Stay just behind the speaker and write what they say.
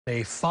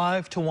A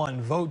 5-1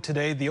 vote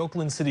today. The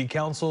Oakland City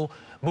Council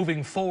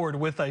moving forward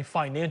with a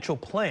financial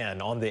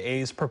plan on the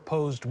A's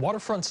proposed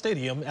waterfront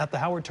stadium at the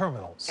Howard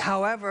Terminals.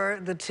 However,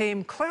 the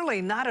team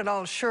clearly not at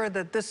all sure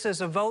that this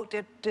is a vote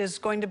it is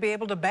going to be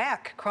able to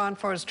back. KRON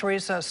 4's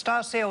Terisa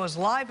Estacio is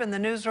live in the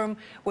newsroom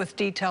with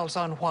details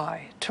on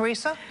why.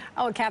 Terisa?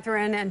 Oh,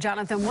 Catherine and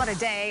Jonathan, what a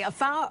day. A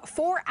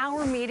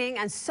 4-hour meeting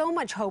and so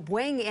much hope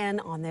weighing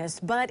in on this.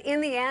 But in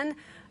the end,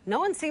 no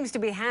one seems to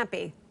be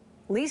happy,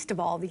 least of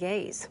all the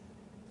A's.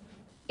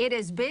 It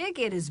is big,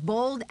 it is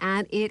bold,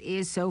 and it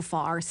is so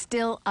far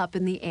still up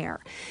in the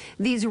air.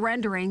 These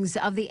renderings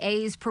of the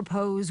A's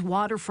proposed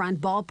waterfront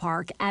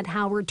ballpark at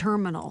Howard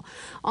Terminal.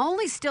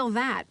 Only still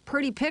that,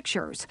 pretty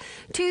pictures.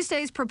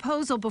 Tuesday's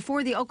proposal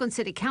before the Oakland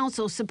City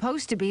Council is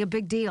supposed to be a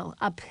big deal,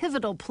 a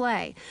pivotal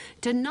play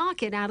to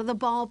knock it out of the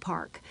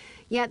ballpark.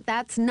 Yet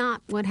that's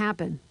not what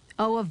happened.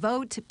 Oh, a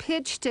vote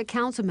pitched to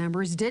council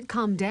members did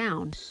come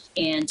down.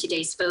 And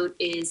today's vote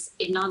is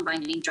a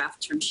non-binding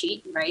draft term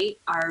sheet, right?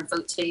 Our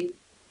vote today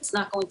is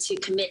not going to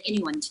commit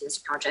anyone to this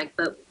project,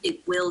 but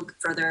it will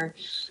further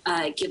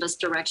give us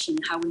direction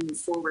how we move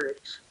forward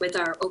with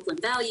our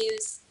Oakland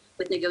values,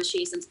 with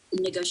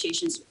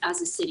negotiations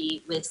as a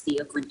city with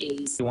the Oakland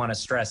A's. We want to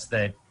stress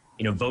that,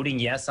 voting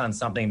yes on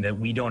something that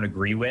we don't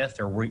agree with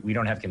or we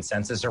don't have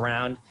consensus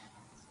around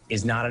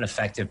is not an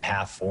effective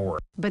path forward.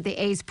 But the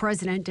A's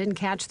president didn't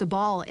catch the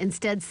ball,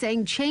 instead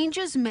saying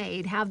changes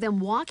made have them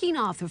walking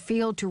off the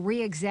field to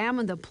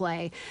re-examine the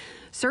play,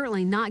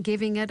 certainly not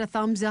giving it a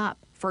thumbs up.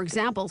 For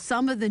example,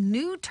 some of the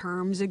new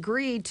terms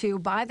agreed to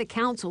by the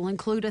council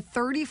include a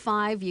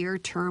 35-year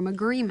term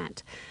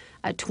agreement,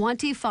 a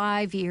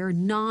 25-year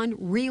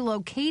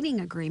non-relocating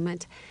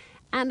agreement,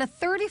 and a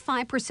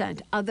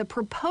 35% of the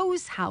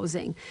proposed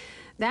housing.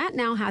 That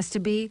now has to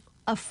be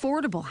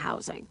affordable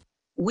housing.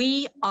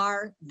 We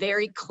are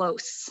very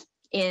close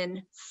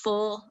in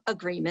full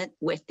agreement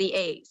with the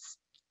A's.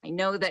 I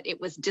know that it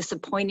was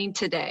disappointing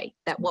today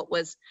that what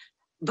was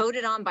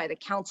voted on by the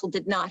council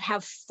did not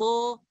have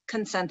full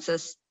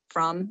consensus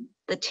from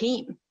the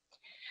team.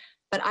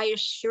 But I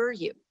assure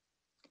you,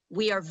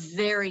 we are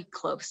very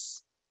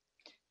close.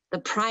 The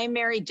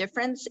primary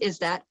difference is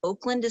that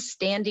Oakland is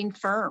standing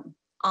firm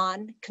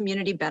on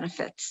community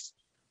benefits.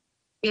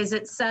 Is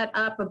it set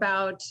up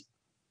about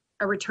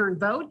a return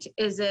vote?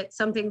 Is it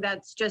something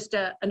that's just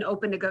an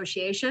open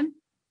negotiation?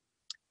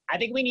 I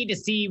think we need to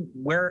see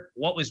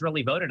what was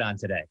really voted on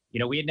today.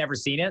 We had never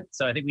seen it,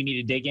 so I think we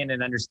need to dig in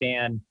and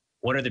understand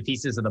what are the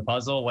pieces of the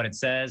puzzle, what it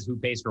says, who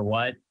pays for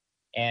what,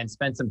 and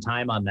spend some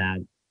time on that.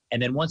 And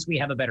then once we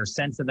have a better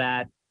sense of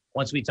that,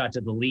 once we talk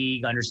to the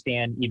league,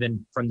 understand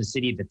even from the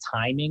city the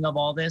timing of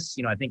all this,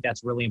 I think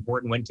that's really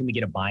important. When can we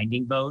get a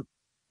binding vote?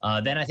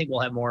 Then I think we'll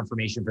have more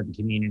information for the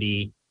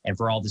community and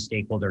for all the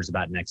stakeholders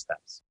about next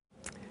steps.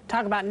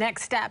 Talk about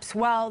next steps.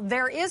 Well,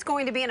 there is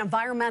going to be an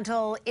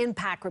environmental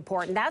impact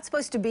report, and that's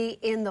supposed to be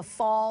in the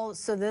fall.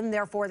 So then,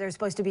 therefore, there's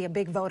supposed to be a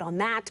big vote on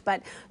that.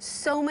 But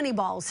so many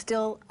balls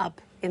still up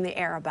in the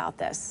air about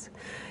this.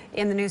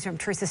 In the newsroom,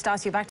 Terisa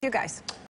Estacio, back to you guys.